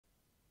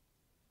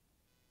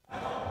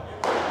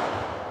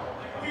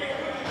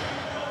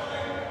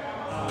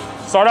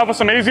Start off with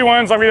some easy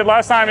ones like we did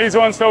last time. Easy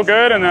ones feel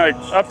good, and like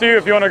up to you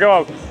if you want to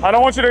go. I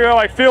don't want you to go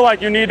like feel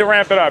like you need to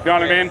ramp it up. You know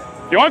what I mean?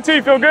 If you want to,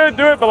 you feel good,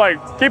 do it, but like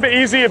keep it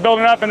easy and build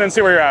it up, and then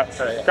see where you're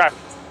at. Okay.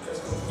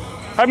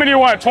 How many do you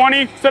want?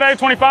 20 today?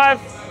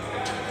 25?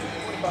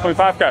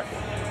 25. Okay.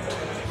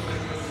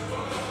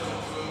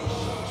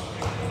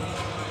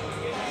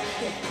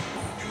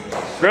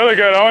 Really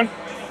good, Owen.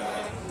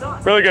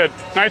 Really good.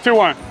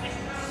 92-1.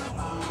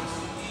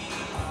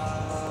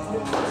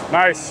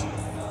 Nice.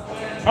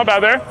 Not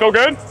bad there. Feel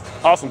good?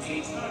 Awesome.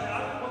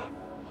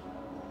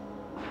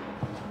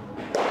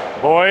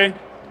 Boy,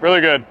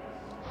 really good.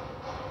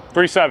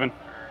 3-7.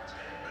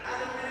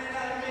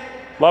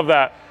 Love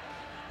that.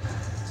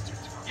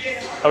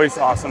 Oh, he's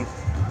awesome.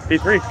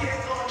 B3.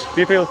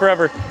 B3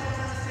 forever.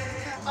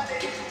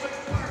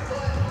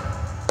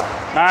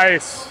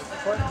 Nice.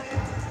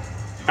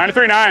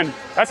 93.9.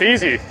 That's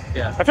easy.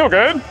 Yeah. I feel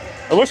good.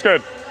 It looks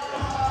good.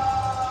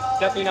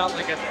 Definitely not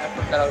like an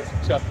effort that I was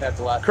chucking at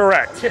the last.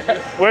 Correct.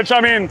 Which,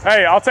 I mean,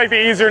 hey, I'll take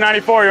the easier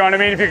 94, you know what I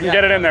mean, if you can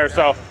get it in there,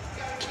 so.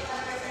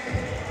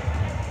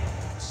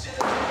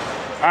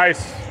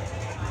 Nice.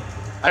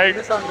 I did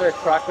this on the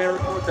TrackMan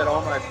report that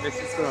all my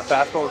misses from a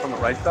fastball was on the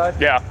right side.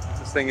 Yeah.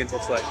 This thing is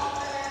just like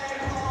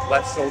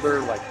left shoulder,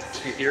 like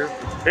here.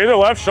 Either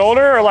left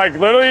shoulder or like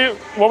literally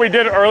what we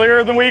did earlier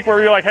in the week where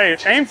you're like, hey,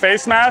 aim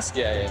face mask.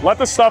 Yeah. Let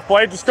the stuff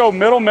play. Just go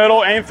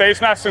middle, aim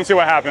face mask and see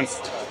what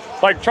happens.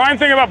 Like try and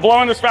think about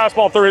blowing this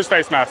fastball through his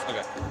face mask.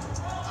 Okay.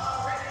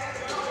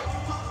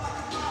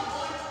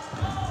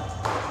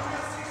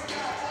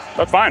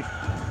 That's fine.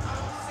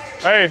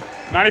 Hey,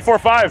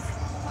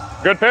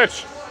 94.5. Good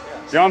pitch.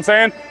 You know what I'm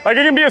saying? Like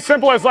it can be as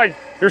simple as like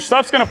your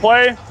stuff's gonna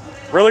play,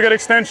 really good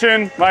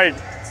extension. Like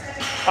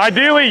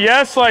ideally,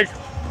 yes, like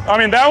I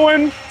mean that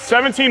one,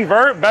 17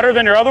 vert, better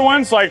than your other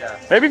ones. Like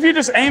maybe if you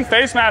just aim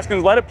face mask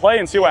and let it play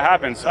and see what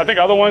happens. I think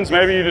other ones,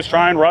 maybe you just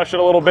try and rush it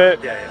a little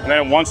bit and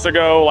then it wants to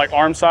go like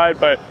arm side,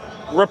 but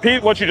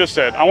repeat what you just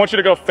said. I want you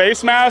to go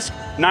face mask,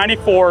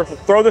 94,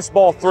 throw this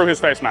ball through his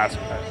face mask.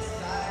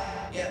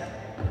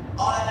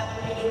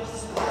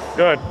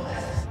 Good.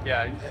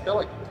 Yeah, I feel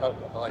like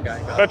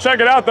but check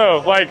it out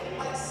though, like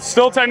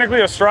still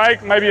technically a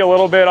strike, maybe a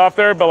little bit off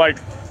there, but like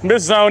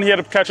miss zone, he had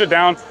to catch it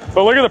down.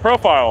 But look at the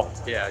profile.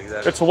 Yeah,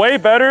 exactly. It's way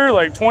better,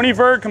 like 20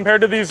 vert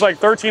compared to these like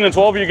 13 and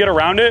 12 you get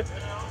around it.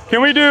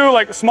 Can we do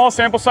like a small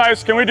sample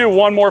size? Can we do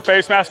one more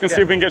face mask and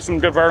see if we can get some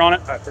good vert on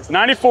it?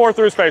 94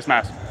 through his face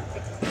mask.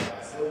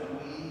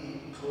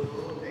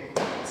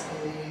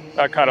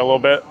 That cut a little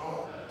bit.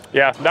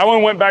 Yeah, that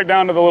one went back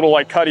down to the little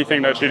like cutty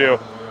thing that you do.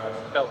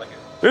 Felt like it.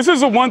 This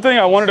is the one thing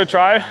I wanted to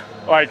try,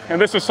 like,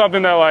 and this is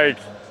something that like,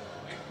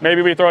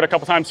 maybe we throw it a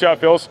couple times, see how it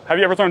feels. Have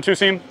you ever thrown two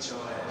seam?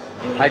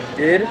 I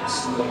did. It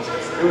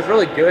was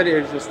really good. It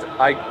was just,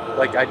 my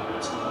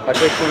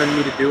coach wanted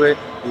me to do it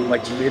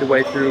like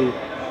midway through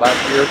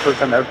last year, first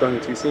time ever throwing a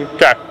two seam.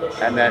 Okay.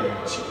 And then it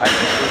was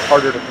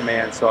harder to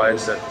command, so I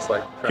ended up just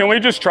like. Can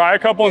we just try a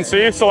couple and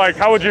see? So like,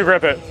 how would you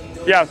grip it?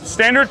 Yeah,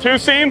 standard two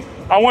seam.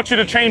 I want you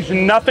to change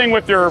nothing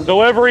with your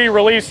delivery,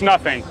 release,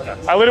 nothing.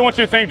 I literally want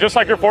you to think just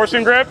like your four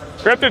seam grip.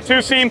 Grip the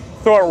two seam,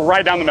 throw it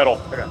right down the middle.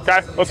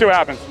 Okay, let's see what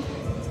happens.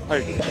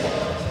 Like,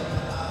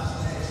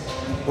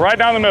 right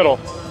down the middle.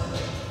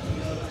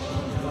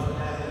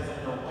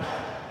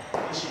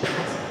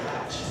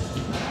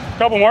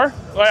 Couple more?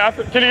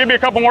 Can you give me a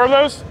couple more of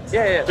those?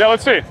 Yeah. Yeah,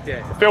 let's see.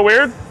 Yeah. Feel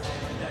weird?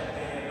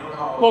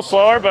 A little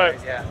slower,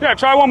 but yeah,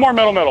 try one more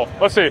middle.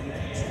 Let's see.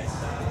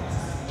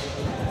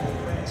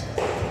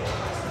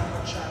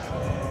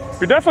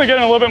 You're definitely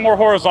getting a little bit more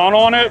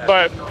horizontal on it,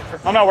 but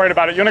I'm not worried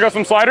about it. You wanna go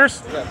some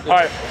sliders? Yeah. All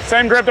right,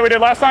 same grip that we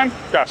did last time?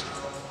 Okay.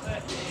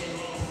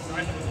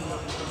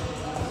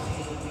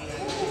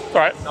 It's all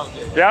right.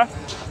 Yeah?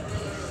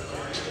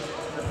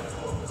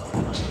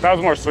 That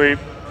was more sweep.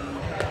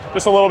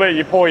 Just a little bit,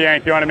 you pull,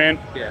 yank, you know what I mean?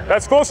 Yeah.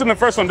 That's closer than the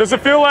first one. Does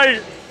it feel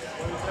like,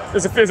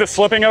 is it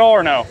slipping at all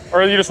or no?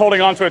 Or are you just holding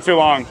on to it too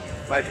long?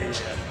 Might be,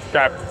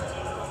 yeah.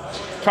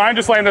 Okay. Try and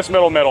just lay in this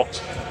middle.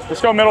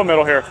 Just go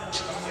middle here.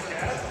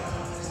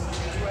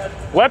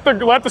 Let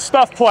the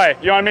stuff play,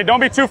 you know what I mean?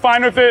 Don't be too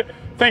fine with it.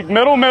 Think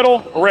middle,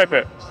 rip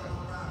it.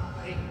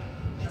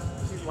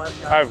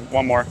 I have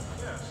one more.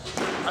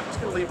 I'm just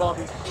gonna leave all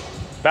these.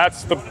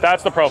 That's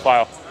the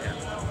profile.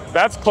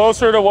 That's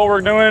closer to what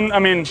we're doing. I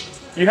mean,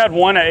 you had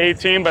one at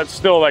 18, but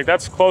still, like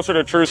that's closer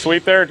to true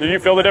sweep there. Did you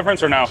feel the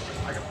difference or no?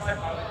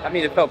 I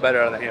mean, it felt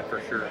better out of the hand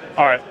for sure.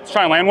 All right, let's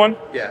try and land one.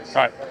 Yes.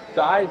 All right.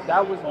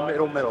 That was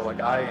middle.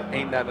 Like I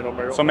aimed that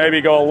middle. So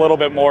maybe go a little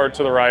bit more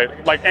to the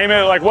right. Like aim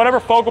it, like whatever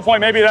focal point,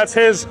 maybe that's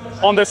his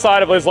on this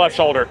side of his left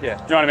shoulder. Yeah.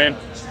 You know what I mean?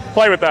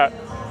 Play with that.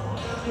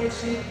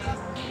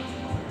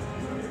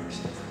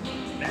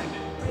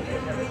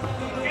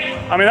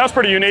 I mean, that's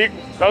pretty unique.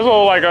 That was a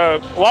little, like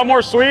a lot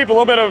more sweep, a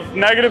little bit of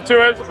negative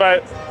to it.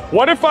 But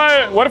what if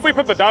we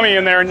put the dummy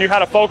in there and you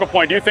had a focal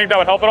point? Do you think that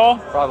would help at all?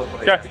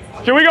 Probably. Okay.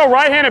 Can we go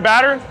right-handed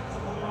batter?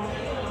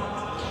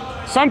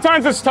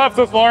 Sometimes it's tough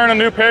to learn a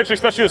new pitch,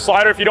 especially a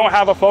slider, if you don't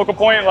have a focal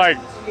point. Like,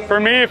 for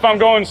me, if I'm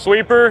going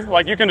sweeper,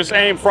 like you can just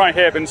aim front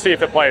hip and see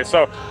if it plays.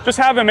 So just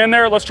have him in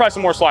there. Let's try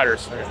some more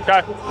sliders.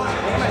 Okay.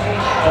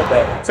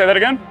 Elbow. Say that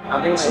again.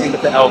 I'm going to aim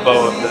at the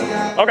elbow of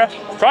the. Okay,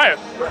 try it.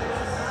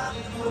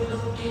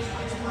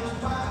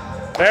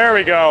 There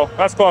we go.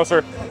 That's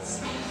closer.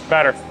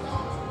 Better.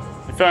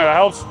 You feeling that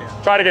helps?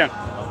 Yeah. Try it again.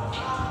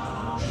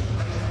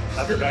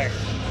 That's your bang.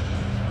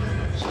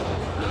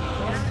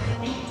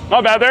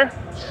 Not bad there.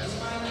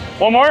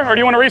 One more, or do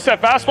you want to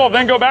reset fastball,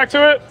 then go back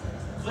to it?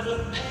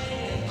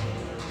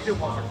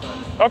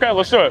 Okay,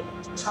 let's do it.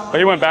 But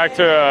he went back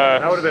to...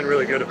 that would have been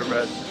really good if it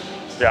read.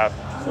 Yeah.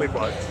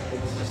 Sleep-wise.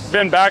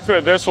 Been back to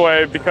it this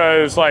way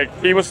because like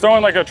he was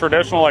throwing like a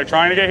traditional like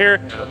trying to get here,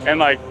 and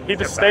like he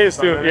just stays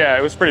through. Yeah,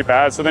 it was pretty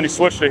bad. So then he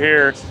switched to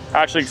here.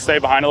 Actually, stay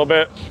behind a little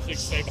bit. You can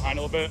stay behind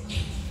a little bit.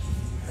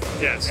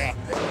 Yes. Yeah.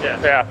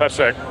 Yeah. Yeah, that's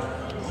sick.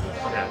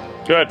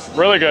 Yeah. Good.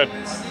 Really good.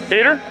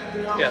 Heater?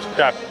 Yes.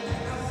 Yeah.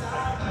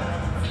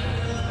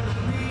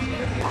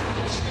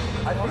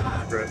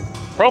 Great.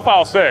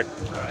 Profile sick.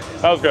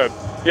 That was good.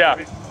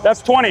 Yeah.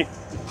 That's 20.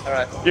 All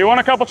right. Do you want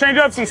a couple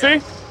change-ups and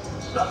see?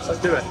 Let's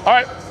do it. All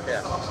right.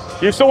 Yeah.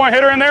 You still want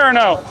hitter in there or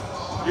no?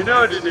 You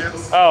know what to do.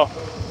 Oh,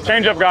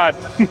 change-up god.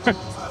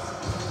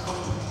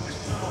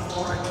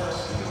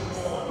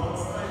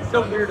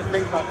 So weird to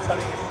think about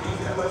setting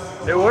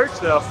it. It works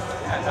though.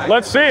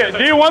 Let's see it.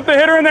 Do you want the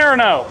hitter in there or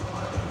no?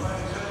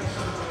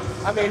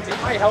 I mean,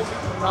 it might help me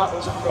from not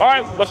overthrowing. All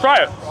right, let's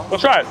try it.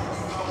 Let's try it.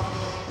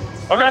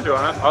 Okay.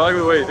 Joanna, I like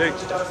the way you think.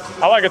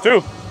 I like it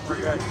too.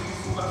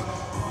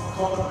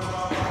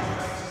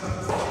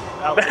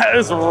 That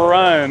is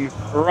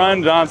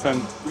Run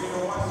Johnson.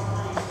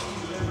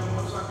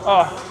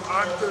 Oh,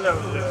 I'm sure that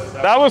was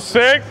that was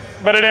sick,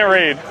 but it didn't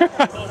read.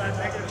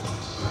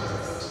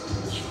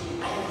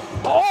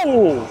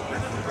 Oh,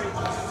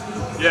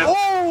 yeah.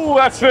 oh,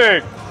 that's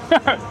sick.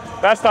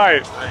 That's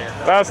tight.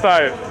 That's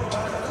tight.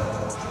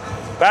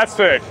 That's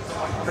sick.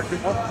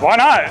 Why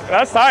not?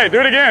 That's tight. Do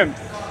it again.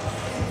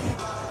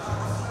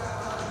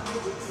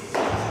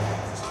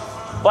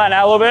 Flatten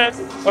out a little bit.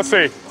 Let's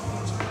see.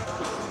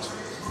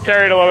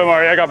 Carry it a little bit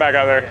more. Yeah, I got back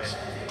out there.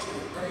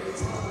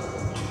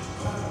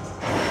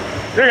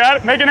 You got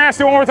it. Make it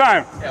nasty one more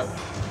time. Yeah.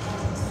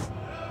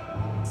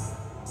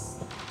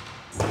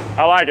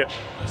 I like it.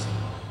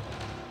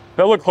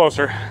 They'll look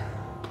closer.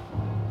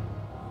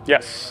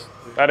 Yes,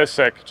 that is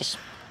sick. Just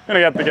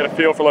gonna have to get a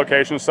feel for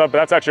location and stuff, but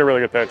that's actually a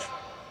really good pitch,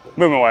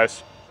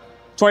 movement-wise.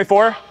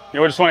 24.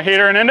 You just want a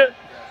heater and end it?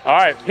 All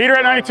right, heater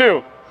at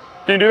 92.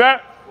 Can you do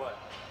that? What?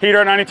 Heater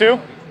at 92?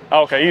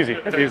 Oh, okay, easy.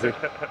 It's easy.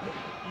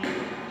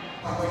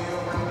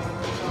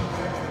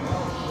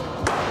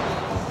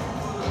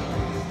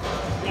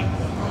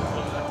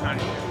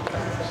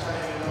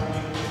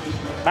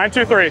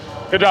 9-2-3.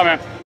 Good job, man.